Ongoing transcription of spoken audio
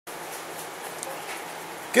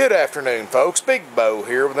Good afternoon, folks. Big Bo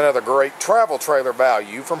here with another great travel trailer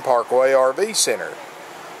value from Parkway RV Center.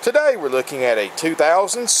 Today we're looking at a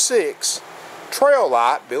 2006 Trail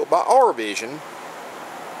Lite built by R-Vision.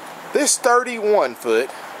 This 31-foot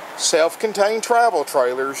self-contained travel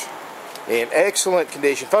trailer's in excellent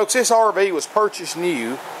condition. Folks, this RV was purchased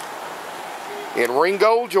new in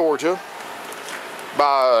Ringgold, Georgia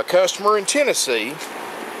by a customer in Tennessee.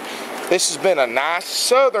 This has been a nice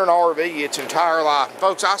Southern RV its entire life.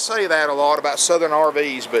 Folks, I say that a lot about Southern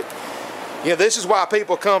RVs, but you know, this is why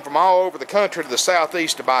people come from all over the country to the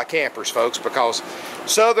southeast to buy campers, folks, because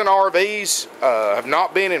Southern RVs have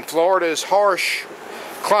not been in Florida's harsh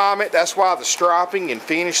climate. That's why the striping and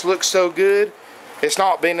finish looks so good. It's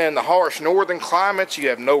not been in the harsh northern climates. You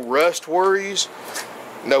have no rust worries,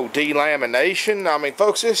 no delamination. I mean,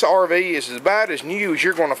 folks, this RV is about as new as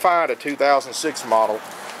you're going to find a 2006 model.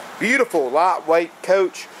 Beautiful lightweight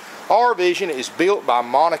coach. R-Vision is built by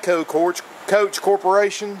Monaco Coach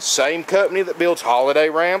Corporation, same company that builds Holiday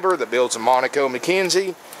Rambler, that builds a Monaco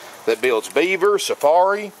Mackenzie, that builds Beaver,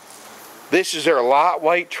 Safari. This is their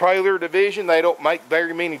lightweight trailer division. They don't make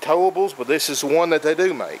very many towables, but this is the one that they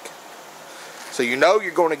do make. So you know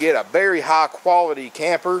you're going to get a very high quality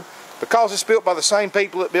camper because it's built by the same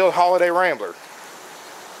people that build Holiday Rambler.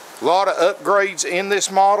 A lot of upgrades in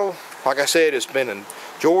this model. Like I said, it's been in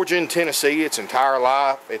Georgia and Tennessee its entire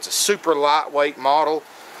life. It's a super lightweight model.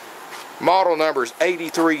 Model number is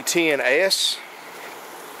 8310S.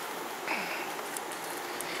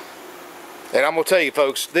 And I'm going to tell you,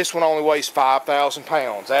 folks, this one only weighs 5,000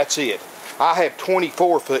 pounds. That's it. I have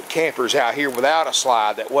 24-foot campers out here without a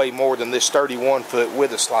slide that weigh more than this 31-foot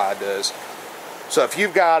with a slide does. So if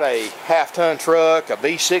you've got a half-ton truck, a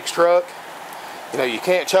V6 truck, you know, you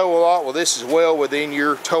can't tow a lot, well, this is well within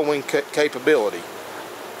your towing capability.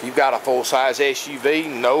 If you've got a full-size SUV,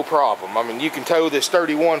 no problem. I mean, you can tow this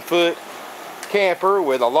 31-foot camper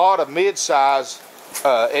with a lot of mid-size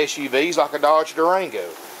SUVs like a Dodge Durango.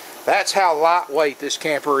 That's how lightweight this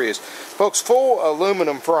camper is. Folks, full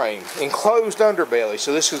aluminum frame, enclosed underbelly.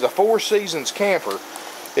 So this is a Four Seasons camper.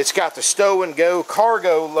 It's got the stow and go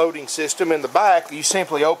cargo loading system in the back. You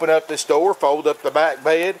simply open up this door, fold up the back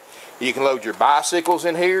bed. You can load your bicycles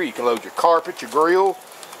in here. You can load your carpet, your grill,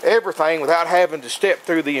 everything without having to step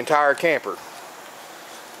through the entire camper.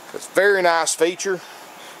 It's a very nice feature.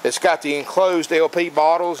 It's got the enclosed LP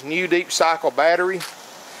bottles, new deep cycle battery,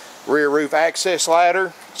 rear roof access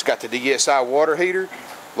ladder. It's got the DSI water heater,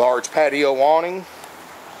 large patio awning.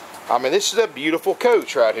 I mean, this is a beautiful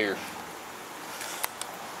coach right here.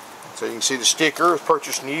 So you can see the sticker,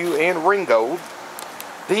 purchased new in Ringgold.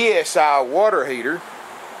 DSI water heater.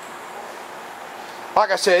 Like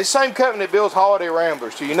I said, it's the same company that builds Holiday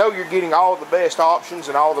Ramblers, so you know you're getting all the best options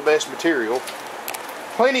and all the best material.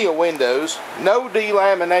 Plenty of windows, no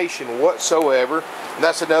delamination whatsoever. And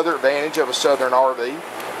that's another advantage of a Southern RV.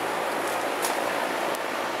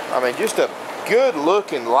 I mean, just a good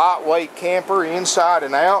looking lightweight camper inside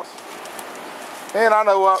and out. And I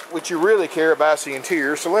know what you really care about is the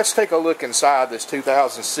interior, so let's take a look inside this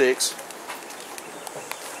 2006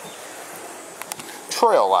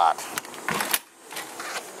 Trail Lite.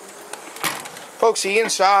 Folks, the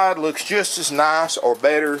inside looks just as nice or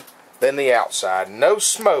better than the outside. No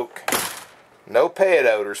smoke, no pet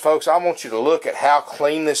odors. Folks, I want you to look at how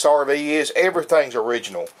clean this RV is. Everything's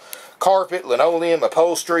original. Carpet, linoleum,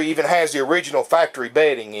 upholstery, even has the original factory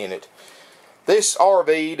bedding in it. This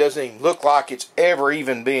RV doesn't even look like it's ever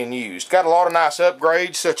even been used. Got a lot of nice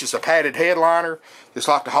upgrades, such as a padded headliner, just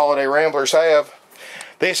like the Holiday Ramblers have.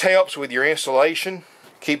 This helps with your insulation,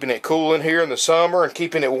 keeping it cool in here in the summer and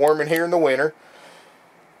keeping it warm in here in the winter.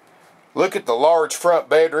 Look at the large front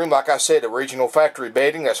bedroom. Like I said, original factory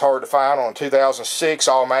bedding. That's hard to find on 2006.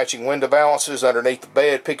 All matching window balances underneath the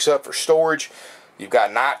bed. Picks up for storage. You've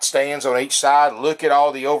got nightstands on each side. Look at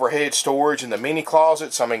all the overhead storage and the mini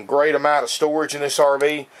closets. I mean, great amount of storage in this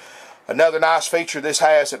RV. Another nice feature this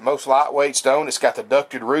has that most lightweights don't. It's got the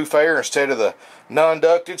ducted roof air instead of the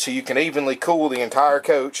non-ducted, so you can evenly cool the entire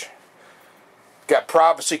coach. Got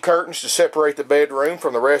privacy curtains to separate the bedroom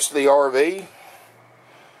from the rest of the RV.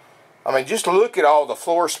 I mean, just look at all the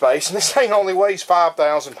floor space, and this thing only weighs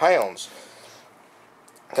 5,000 pounds.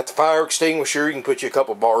 Got the fire extinguisher. You can put you a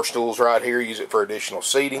couple bar stools right here, use it for additional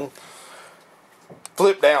seating.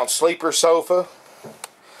 Flip down sleeper sofa.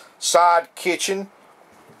 Side kitchen.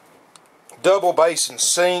 Double basin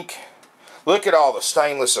sink. Look at all the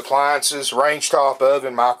stainless appliances. Range top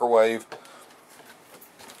oven, microwave.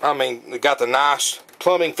 I mean, they got the nice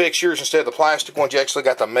plumbing fixtures instead of the plastic ones. You actually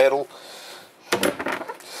got the metal.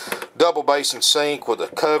 Double basin sink with a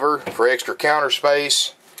cover for extra counter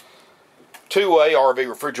space. Two-way RV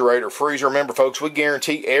refrigerator, freezer. Remember, folks, we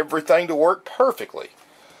guarantee everything to work perfectly.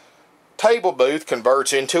 Table booth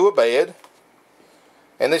converts into a bed.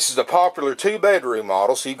 And this is a popular 2-bedroom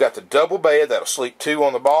model, so you've got the double bed that'll sleep 2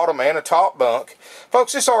 on the bottom and a top bunk.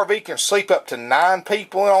 Folks, this RV can sleep up to 9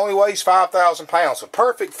 people and only weighs 5,000 pounds. A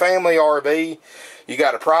perfect family RV. You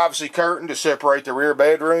got a privacy curtain to separate the rear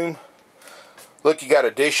bedroom. Look, you got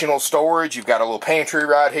additional storage. You've got a little pantry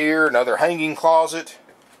right here, another hanging closet.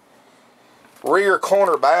 Rear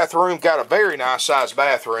corner bathroom, got a very nice sized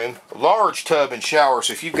bathroom. Large tub and shower,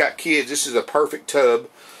 so if you've got kids, this is a perfect tub.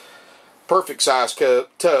 Perfect size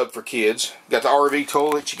tub for kids. Got the RV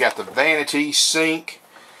toilet, you got the vanity, sink,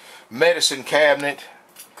 medicine cabinet.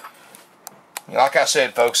 Like I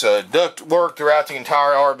said, folks, duct work throughout the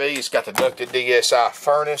entire RV. It's got the ducted DSI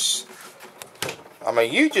furnace. I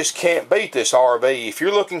mean, you just can't beat this RV. If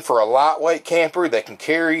you're looking for a lightweight camper that can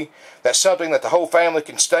carry, that's something that the whole family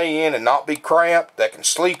can stay in and not be cramped, that can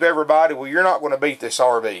sleep everybody, well, you're not going to beat this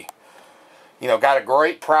RV. You know, got a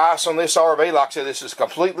great price on this RV. Like I said, this is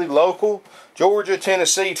completely local. Georgia,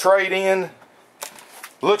 Tennessee trade-in.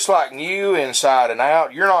 Looks like new inside and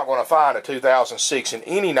out. You're not going to find a 2006 in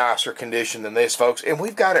any nicer condition than this, folks. And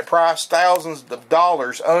we've got it priced thousands of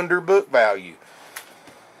dollars under book value.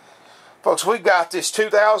 Folks, we've got this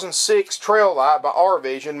 2006 Trail Lite by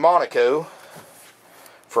RVision Monaco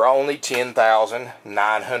for only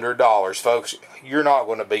 $10,900. Folks, you're not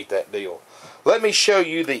going to beat that deal. Let me show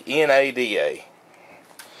you the NADA.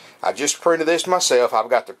 I just printed this myself. I've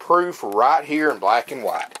got the proof right here in black and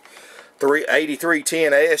white.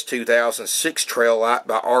 8310S 2006 Trail Lite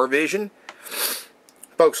by RVision.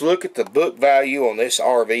 Folks, look at the book value on this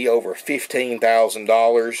RV, over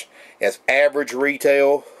 $15,000. As average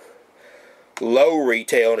retail, low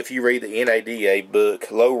retail, and if you read the NADA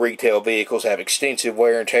book, low retail vehicles have extensive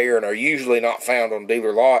wear and tear and are usually not found on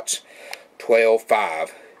dealer lots.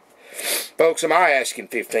 $12,500. Folks, am I asking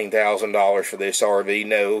 $15,000 for this RV?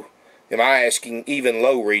 No. Am I asking even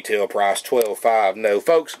low retail price, $12,500? No.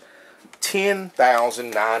 Folks,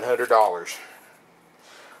 $10,900.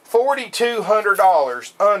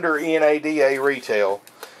 $4,200 under NADA retail.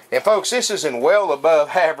 And folks, this is in well above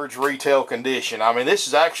average retail condition. I mean, this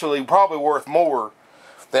is actually probably worth more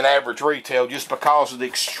than average retail just because of the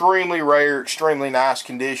extremely rare, extremely nice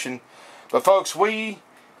condition. But folks, we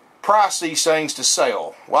price these things to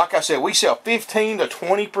sell. Like I said, we sell 15 to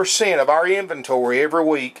 20% of our inventory every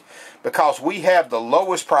week because we have the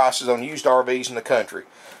lowest prices on used RVs in the country.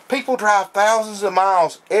 People drive thousands of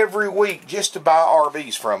miles every week just to buy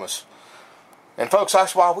RVs from us. And folks,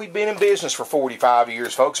 that's why we've been in business for 45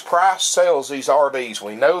 years, folks. Price sells these RVs.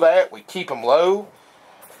 We know that. We keep them low.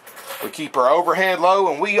 We keep our overhead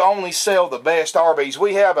low, and we only sell the best RVs.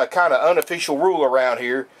 We have a kind of unofficial rule around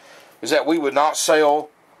here, is that we would not sell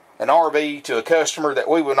an RV to a customer that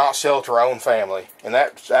we would not sell to our own family. And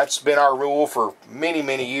that's been our rule for many,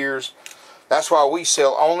 many years. That's why we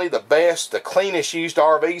sell only the best, the cleanest used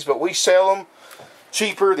RVs, but we sell them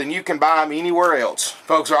cheaper than you can buy them anywhere else.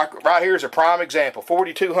 Folks, right here is a prime example.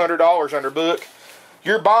 $4,200 under book.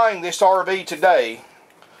 You're buying this RV today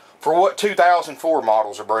for what 2004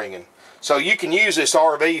 models are bringing. So you can use this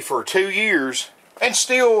RV for 2 years and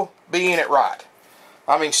still be in it right.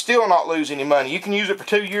 I mean, still not lose any money. You can use it for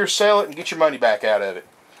 2 years, sell it, and get your money back out of it.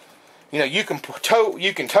 You know, you can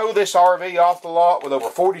tow this RV off the lot with over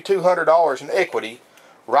 $4,200 in equity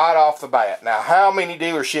right off the bat. Now, how many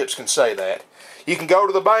dealerships can say that? You can go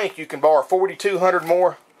to the bank. You can borrow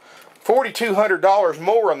 $4,200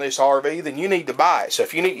 more on this RV than you need to buy it. So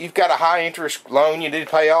if you've got a high interest loan you need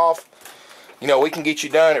to pay off, you know, we can get you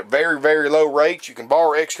done at very, very low rates. You can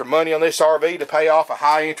borrow extra money on this RV to pay off a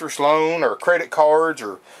high interest loan or credit cards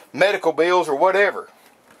or medical bills or whatever.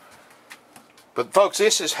 But folks,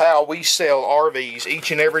 this is how we sell RVs each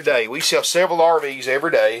and every day. We sell several RVs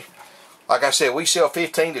every day. Like I said, we sell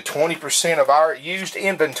 15 to 20% of our used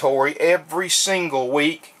inventory every single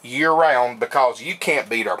week, year-round, because you can't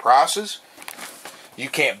beat our prices. You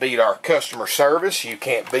can't beat our customer service. You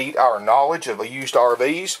can't beat our knowledge of used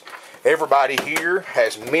RVs. Everybody here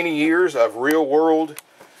has many years of real-world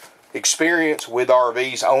experience with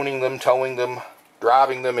RVs, owning them, towing them,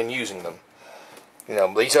 driving them, and using them. You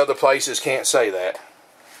know, these other places can't say that.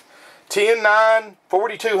 $10,900,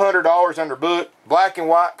 $4,200 under book. Black and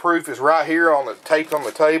white proof is right here on the taped on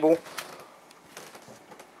the table.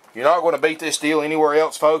 You're not going to beat this deal anywhere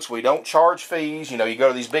else, folks. We don't charge fees. You know, you go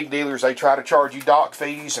to these big dealers, they try to charge you dock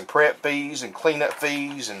fees and prep fees and cleanup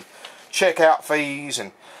fees and checkout fees.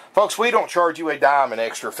 And folks, we don't charge you a dime in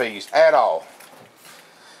extra fees at all.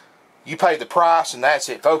 You pay the price, and that's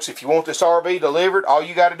it, folks. If you want this RV delivered, all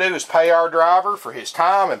you got to do is pay our driver for his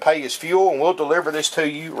time and pay his fuel, and we'll deliver this to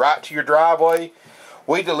you right to your driveway.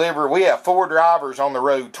 We have 4 drivers on the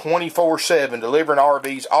road 24/7 delivering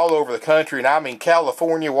RVs all over the country, and I'm in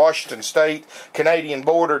California, Washington State, Canadian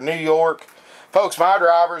border, New York. Folks, my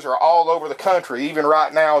drivers are all over the country, even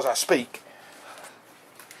right now as I speak.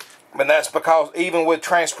 And that's because even with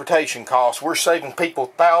transportation costs, we're saving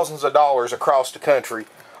people thousands of dollars across the country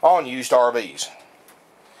on used RVs.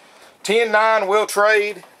 10-9 will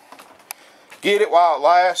trade. Get it while it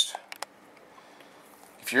lasts.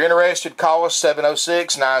 If you're interested, call us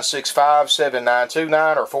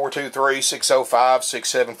 706-965-7929 or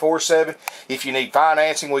 423-605-6747. If you need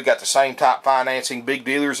financing, we got the same type financing big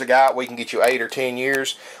dealers have got. We can get you 8 or 10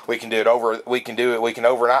 years. We can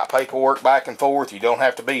overnight paperwork back and forth. You don't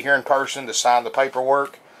have to be here in person to sign the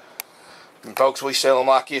paperwork. And folks, we sell them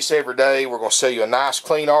like this every day. We're going to sell you a nice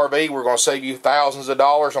clean RV. We're going to save you thousands of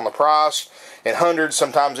dollars on the price, and hundreds,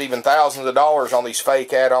 sometimes even thousands of dollars on these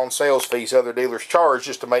fake add-on sales fees other dealers charge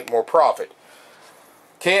just to make more profit.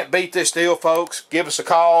 Can't beat this deal, folks. Give us a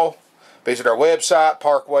call. Visit our website,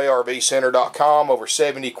 parkwayrvcenter.com. Over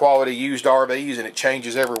 70 quality used RVs, and it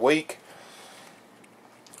changes every week.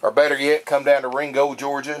 Or better yet, come down to Ringgold,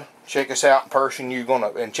 Georgia. Check us out in person.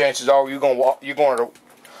 And chances are you're going to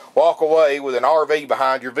walk away with an RV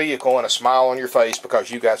behind your vehicle and a smile on your face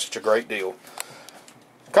because you got such a great deal.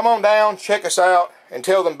 Come on down, check us out, and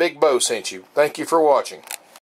tell them Big Bo sent you. Thank you for watching.